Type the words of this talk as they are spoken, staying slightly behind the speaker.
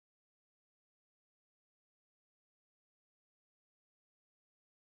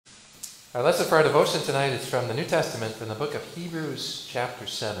Our lesson for our devotion tonight is from the New Testament, from the book of Hebrews chapter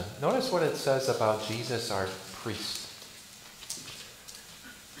 7. Notice what it says about Jesus, our priest.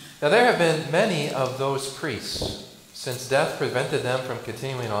 Now there have been many of those priests, since death prevented them from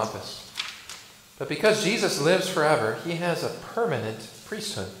continuing office. But because Jesus lives forever, he has a permanent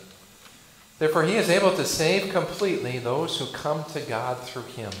priesthood. Therefore, he is able to save completely those who come to God through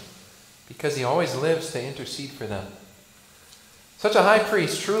him, because he always lives to intercede for them. Such a high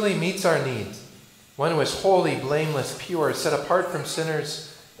priest truly meets our needs, one who is holy, blameless, pure, set apart from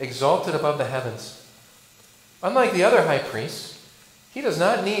sinners, exalted above the heavens. Unlike the other high priests, he does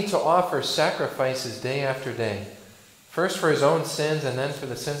not need to offer sacrifices day after day, first for his own sins and then for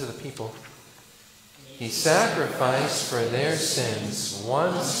the sins of the people. He sacrificed for their sins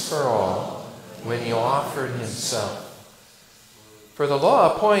once for all when he offered himself. For the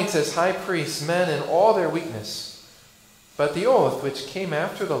law appoints as high priests men in all their weakness, but the oath which came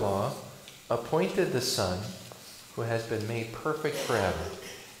after the law appointed the Son who has been made perfect forever.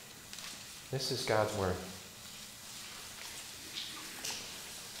 This is God's word.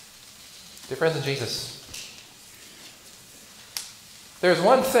 Dear friends in Jesus, there's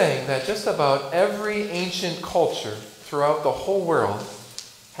one thing that just about every ancient culture throughout the whole world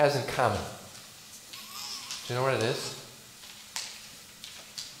has in common. Do you know what it is?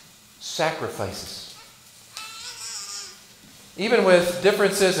 Sacrifices. Even with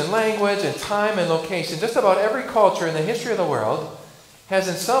differences in language and time and location, just about every culture in the history of the world has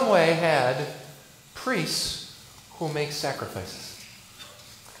in some way had priests who make sacrifices.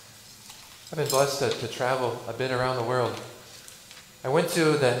 I've been blessed to travel a bit around the world. I went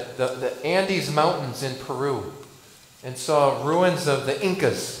to the Andes Mountains in Peru and saw ruins of the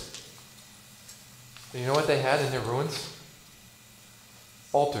Incas. You know what they had in their ruins?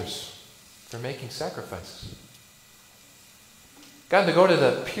 Altars for making sacrifices. Got to go to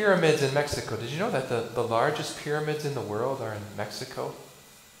the pyramids in Mexico. Did you know that the largest pyramids in the world are in Mexico?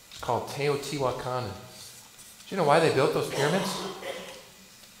 It's called Teotihuacan. Do you know why they built those pyramids?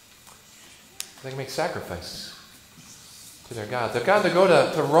 They can make sacrifices to their gods. They've got to go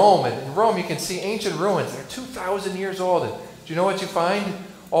to Rome, and in Rome you can see ancient ruins. They're 2,000 years old. And do you know what you find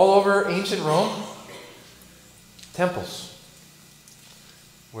all over ancient Rome? Temples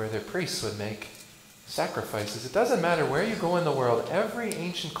where their priests would make sacrifices. It doesn't matter where you go in the world, every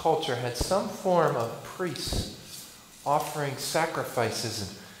ancient culture had some form of priests offering sacrifices.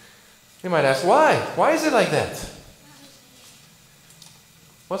 And you might ask, why? Why is it like that?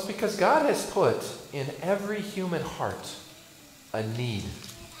 Well, it's because God has put in every human heart a need. Do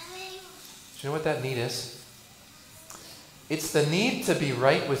you know what that need is? It's the need to be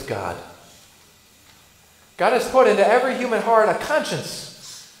right with God. God has put into every human heart a conscience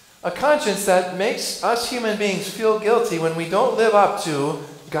that makes us human beings feel guilty when we don't live up to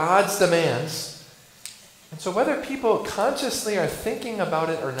God's demands. And so whether people consciously are thinking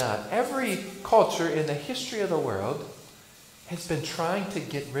about it or not, every culture in the history of the world has been trying to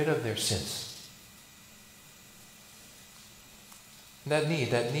get rid of their sins. And that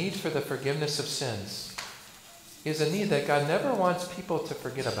need for the forgiveness of sins is a need that God never wants people to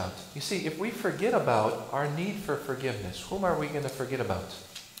forget about. You see, if we forget about our need for forgiveness, whom are we going to forget about?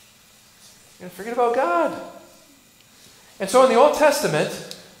 We're going to forget about God. And so in the Old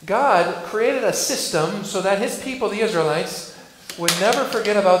Testament, God created a system so that his people, the Israelites, would never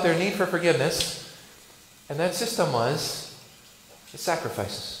forget about their need for forgiveness. And that system was the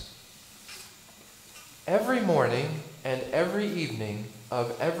sacrifices. Every morning and every evening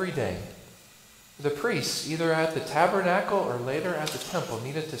of every day, the priests, either at the tabernacle or later at the temple,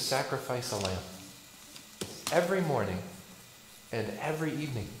 needed to sacrifice a lamb. Every morning and every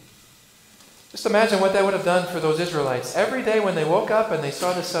evening. Just imagine what that would have done for those Israelites. Every day when they woke up and they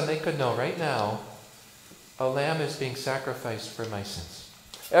saw the sun, they could know right now a lamb is being sacrificed for my sins.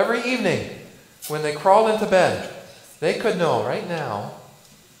 Every evening when they crawled into bed, they could know right now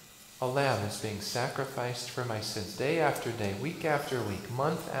a lamb is being sacrificed for my sins. Day after day, week after week,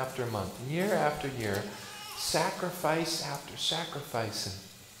 month after month, year after year, sacrifice after sacrifice. And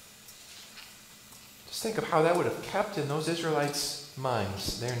just think of how that would have kept in those Israelites'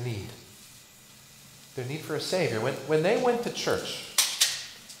 minds their need for a Savior. When they went to church,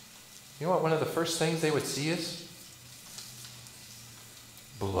 you know what one of the first things they would see is?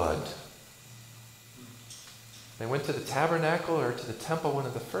 Blood. They went to the tabernacle or to the temple, one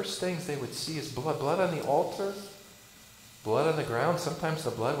of the first things they would see is blood. Blood on the altar, blood on the ground. Sometimes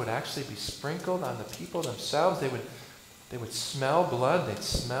the blood would actually be sprinkled on the people themselves. They would smell blood. They'd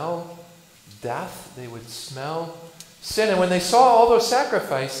smell death. They would smell sin. And when they saw all those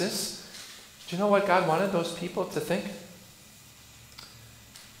sacrifices, do you know what God wanted those people to think?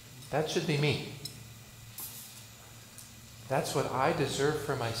 That should be me. That's what I deserve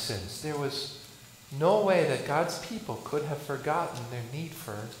for my sins. There was no way that God's people could have forgotten their need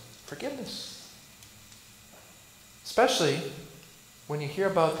for forgiveness. Especially when you hear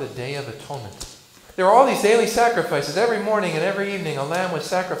about the Day of Atonement. There were all these daily sacrifices. Every morning and every evening a lamb was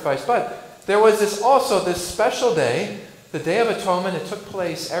sacrificed. But there was this special day, the Day of Atonement. It took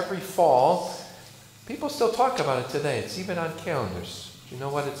place every fall. People still talk about it today. It's even on calendars. Do you know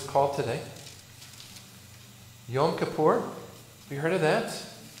what it's called today? Yom Kippur. Have you heard of that?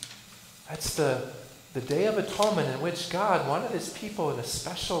 That's the Day of Atonement in which God wanted his people in a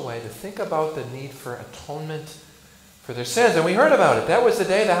special way to think about the need for atonement for their sins. And we heard about it. That was the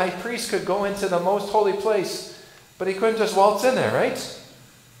day the high priest could go into the most holy place, but he couldn't just waltz in there, right?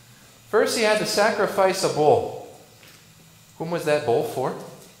 First he had to sacrifice a bull. Whom was that bull for?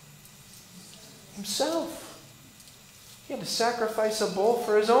 Himself. He had to sacrifice a bull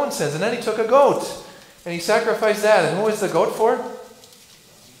for his own sins. And then he took a goat, and he sacrificed that. And who was the goat for?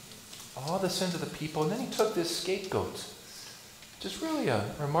 All the sins of the people. And then he took this scapegoat. Just really a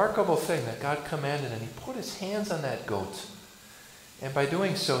remarkable thing that God commanded, and he put his hands on that goat. And by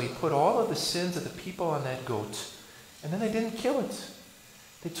doing so, he put all of the sins of the people on that goat. And then they didn't kill it.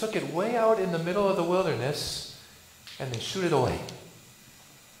 They took it way out in the middle of the wilderness, and they shoot it away.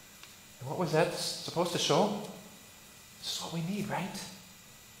 And what was that supposed to show? This is what we need, right?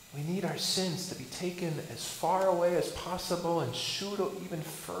 We need our sins to be taken as far away as possible and shoot even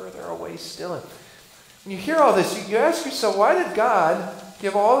further away still. And when you hear all this, you ask yourself, why did God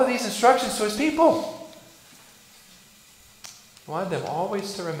give all of these instructions to his people? He wanted them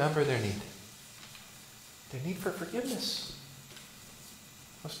always to remember their need for forgiveness.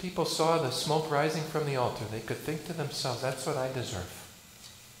 Most people saw the smoke rising from the altar. They could think to themselves, that's what I deserve.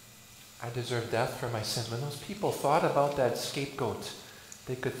 I deserve death for my sins. When those people thought about that scapegoat,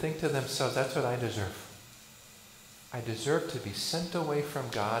 they could think to themselves, that's what I deserve. I deserve to be sent away from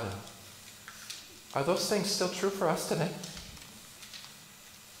God. And are those things still true for us today?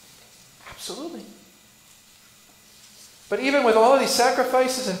 Absolutely. But even with all of these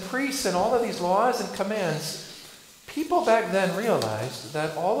sacrifices and priests and all of these laws and commands, people back then realized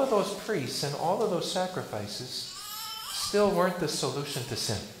that all of those priests and all of those sacrifices still weren't the solution to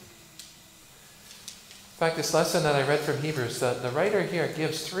sin. In fact, this lesson that I read from Hebrews, the writer here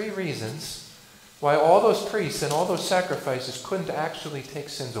gives 3 reasons why all those priests and all those sacrifices couldn't actually take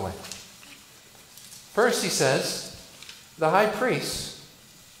sins away. First, he says, the high priest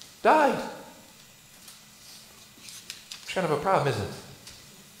died. It's kind of a problem, isn't it?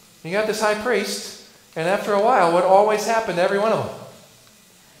 You got this high priest, and after a while, what always happened to every one of them?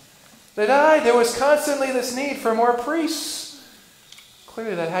 They died. There was constantly this need for more priests.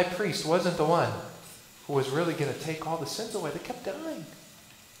 Clearly, that high priest wasn't the one who was really going to take all the sins away. They kept dying.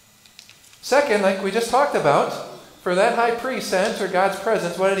 Second, like we just talked about, for that high priest to enter God's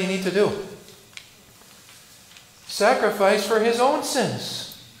presence, what did he need to do? Sacrifice for his own sins.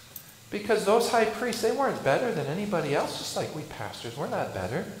 Because those high priests, they weren't better than anybody else, just like we pastors. We're not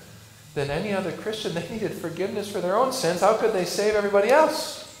better than any other Christian. They needed forgiveness for their own sins. How could they save everybody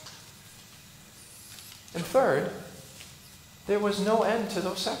else? And third, there was no end to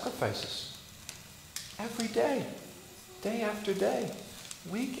those sacrifices. Every day, day after day,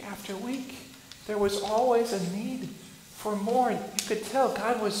 week after week, there was always a need for more. And you could tell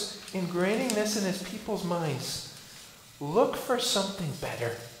God was ingraining this in his people's minds. Look for something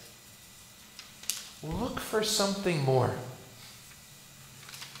better. Look for something more.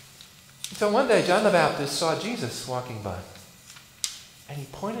 Until one day, John the Baptist saw Jesus walking by. And he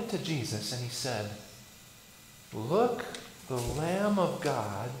pointed to Jesus and he said, "Look, the Lamb of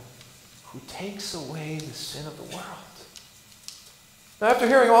God who takes away the sin of the world." Now, after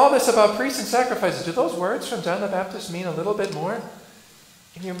hearing all this about priests and sacrifices, do those words from John the Baptist mean a little bit more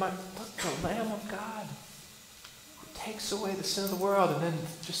in your mind? Look, the Lamb of God who takes away the sin of the world. And then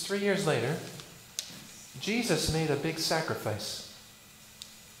just 3 years later, Jesus made a big sacrifice.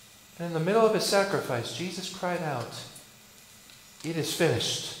 And in the middle of his sacrifice, Jesus cried out, "It is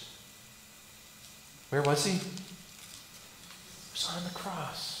finished." Where was he? He was on the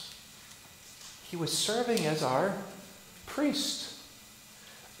cross. He was serving as our priest.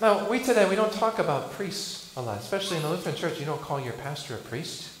 Now, today, we don't talk about priests a lot, especially in the Lutheran Church. You don't call your pastor a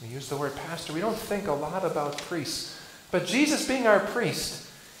priest. We use the word pastor. We don't think a lot about priests. But Jesus being our priest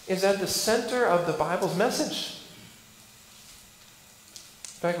is at the center of the Bible's message.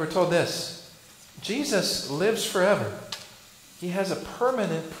 In fact, we're told this: Jesus lives forever. He has a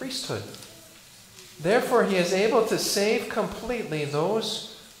permanent priesthood. Therefore, he is able to save completely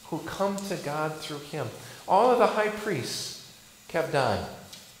those who come to God through him. All of the high priests kept dying.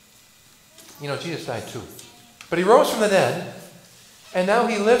 Jesus died too. But he rose from the dead, and now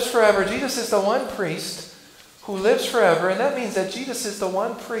he lives forever. Jesus is the one priest who lives forever, and that means that Jesus is the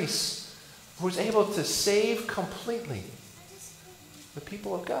one priest who's able to save completely the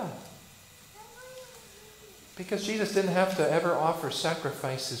people of God. Because Jesus didn't have to ever offer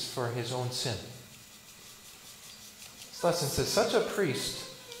sacrifices for his own sin. This lesson says, such a priest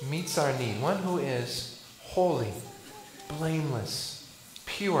meets our need, one who is holy, blameless,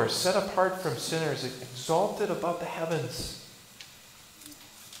 pure, set apart from sinners, exalted above the heavens.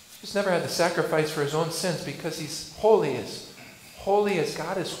 Jesus never had to sacrifice for his own sins because he's holy as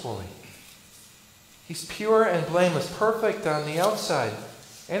God is holy. He's pure and blameless, perfect on the outside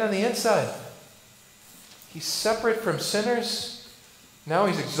and on the inside. He's separate from sinners. Now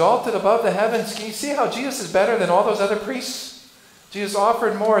he's exalted above the heavens. Can you see how Jesus is better than all those other priests? Jesus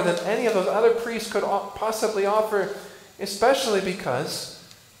offered more than any of those other priests could possibly offer, especially because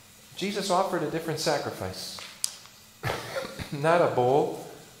Jesus offered a different sacrifice. Not a bull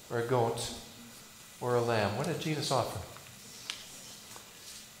or a goat or a lamb. What did Jesus offer?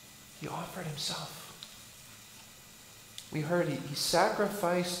 He offered himself. We heard he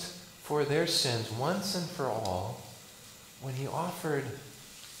sacrificed for their sins once and for all when he offered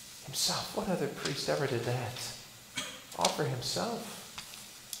himself. What other priest ever did that? Offer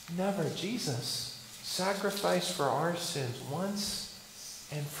himself? Never. Jesus sacrificed for our sins once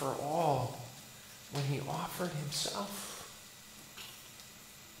and for all when he offered himself.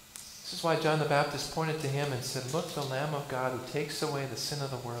 This is why John the Baptist pointed to him and said, "Look, the Lamb of God who takes away the sin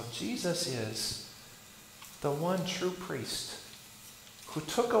of the world." Jesus is the one true priest who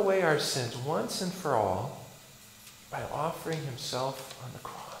took away our sins once and for all by offering himself on the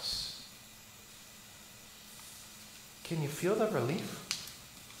cross. Can you feel the relief?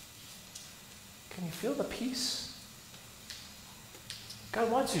 Can you feel the peace?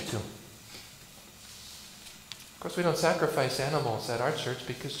 God wants you to. Of course, we don't sacrifice animals at our church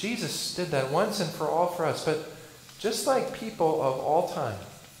because Jesus did that once and for all for us. But just like people of all time,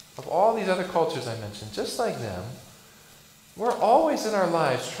 of all these other cultures I mentioned, just like them, we're always in our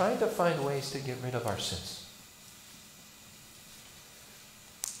lives trying to find ways to get rid of our sins.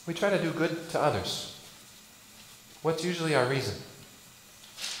 We try to do good to others. What's usually our reason?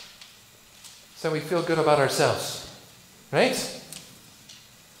 So we feel good about ourselves, right?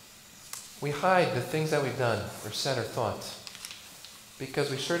 We hide the things that we've done or said or thought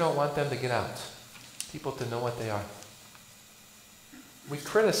because we sure don't want them to get out, people to know what they are. We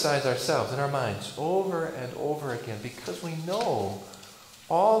criticize ourselves in our minds over and over again because we know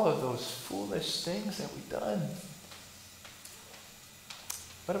all of those foolish things that we've done.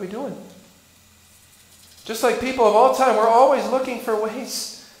 What are we doing? Just like people of all time, we're always looking for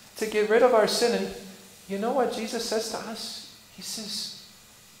ways to get rid of our sin. And you know what Jesus says to us? He says,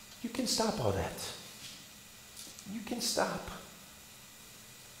 you can stop all that. You can stop.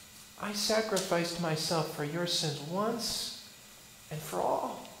 I sacrificed myself for your sins once and for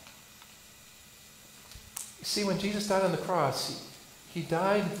all. You see, when Jesus died on the cross, he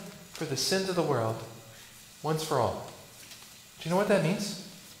died for the sins of the world once for all. Do you know what that means?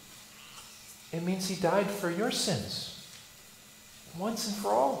 It means he died for your sins once and for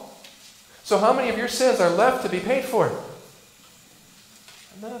all. So how many of your sins are left to be paid for?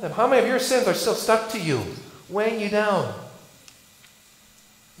 None of them. How many of your sins are still stuck to you, weighing you down?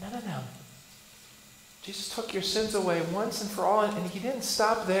 None of them. Jesus took your sins away once and for all, and he didn't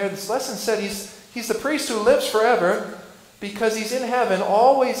stop there. This lesson said he's the priest who lives forever because he's in heaven,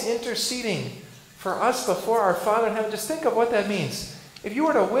 always interceding for us before our Father in heaven. Just think of what that means. If you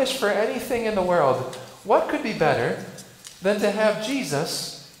were to wish for anything in the world, what could be better than to have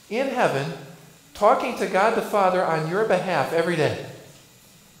Jesus in heaven talking to God the Father on your behalf every day?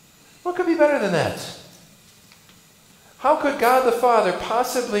 What could be better than that? How could God the Father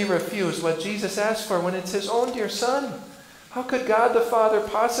possibly refuse what Jesus asked for when it's his own dear Son? How could God the Father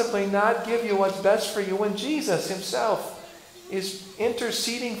possibly not give you what's best for you when Jesus himself is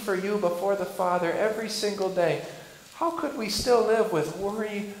interceding for you before the Father every single day? How could we still live with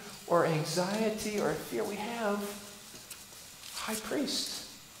worry or anxiety or fear? We have High Priest,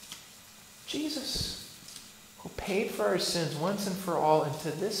 Jesus, who paid for our sins once and for all, and to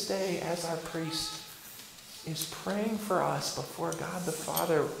this day, as our priest, is praying for us before God the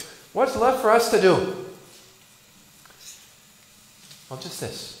Father. What's left for us to do? Well, just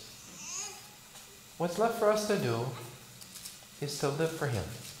this. What's left for us to do is to live for him.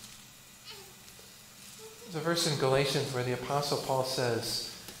 There's a verse in Galatians where the Apostle Paul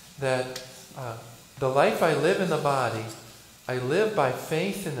says that the life I live in the body, I live by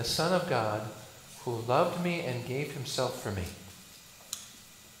faith in the Son of God who loved me and gave himself for me.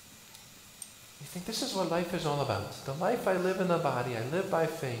 You think this is what life is all about. The life I live in the body, I live by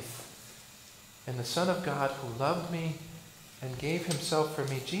faith. And the Son of God who loved me and gave himself for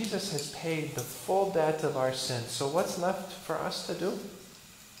me, Jesus has paid the full debt of our sins. So what's left for us to do?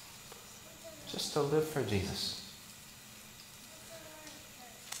 Just to live for Jesus.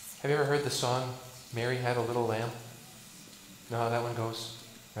 Have you ever heard the song, Mary Had a Little Lamb? You know how that one goes?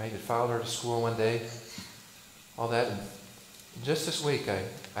 Right? It followed her to school one day. All that. And just this week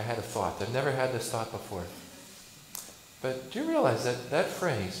I had a thought. I've never had this thought before. But do you realize that that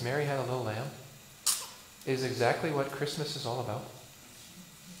phrase, Mary Had a Little Lamb, is exactly what Christmas is all about?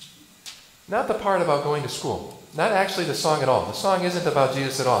 Not the part about going to school. Not actually the song at all. The song isn't about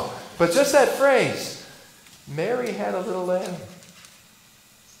Jesus at all. But just that phrase, Mary had a little lamb.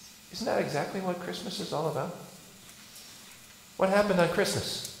 Isn't that exactly what Christmas is all about? What happened on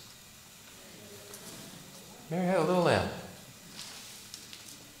Christmas? Mary had a little lamb.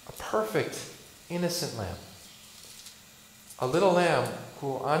 A perfect, innocent lamb. A little lamb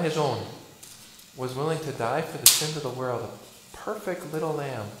who on his own was willing to die for the sins of the world. A perfect little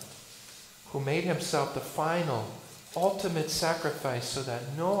lamb who made himself the final, ultimate sacrifice so that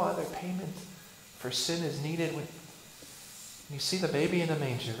no other payment for sin is needed. When you see the baby in the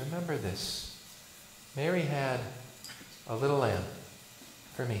manger, remember this. Mary had a little lamb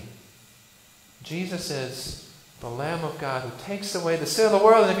for me. Jesus is the Lamb of God who takes away the sin of the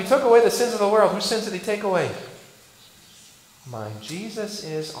world. And if he took away the sins of the world, whose sins did he take away? Mine. Jesus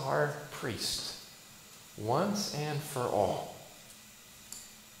is our priest, once and for all.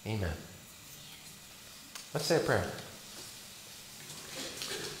 Amen. Let's say a prayer.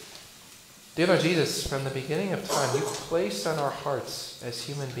 Dear Lord Jesus, from the beginning of time, you placed on our hearts as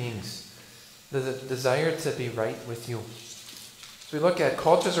human beings the desire to be right with you. As we look at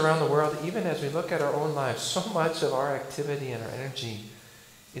cultures around the world, even as we look at our own lives, so much of our activity and our energy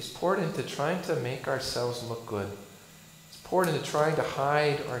is poured into trying to make ourselves look good. It's poured into trying to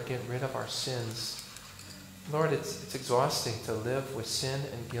hide or get rid of our sins. Lord, it's exhausting to live with sin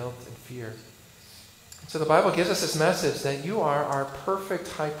and guilt and fear. So the Bible gives us this message that you are our perfect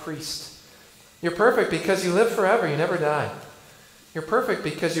high priest. You're perfect because you live forever. You never die. You're perfect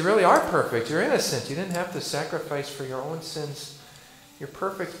because you really are perfect. You're innocent. You didn't have to sacrifice for your own sins. You're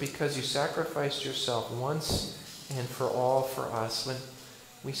perfect because you sacrificed yourself once and for all for us. When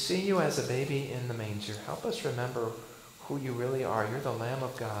we see you as a baby in the manger, help us remember who you really are. You're the Lamb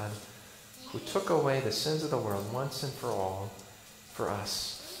of God who took away the sins of the world once and for all for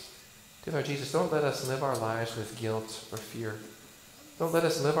us. Dear Lord Jesus, don't let us live our lives with guilt or fear. Don't let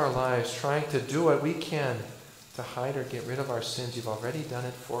us live our lives trying to do what we can to hide or get rid of our sins. You've already done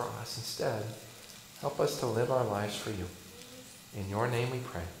it for us. Instead, help us to live our lives for you. In your name we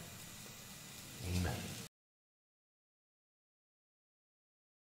pray. Amen.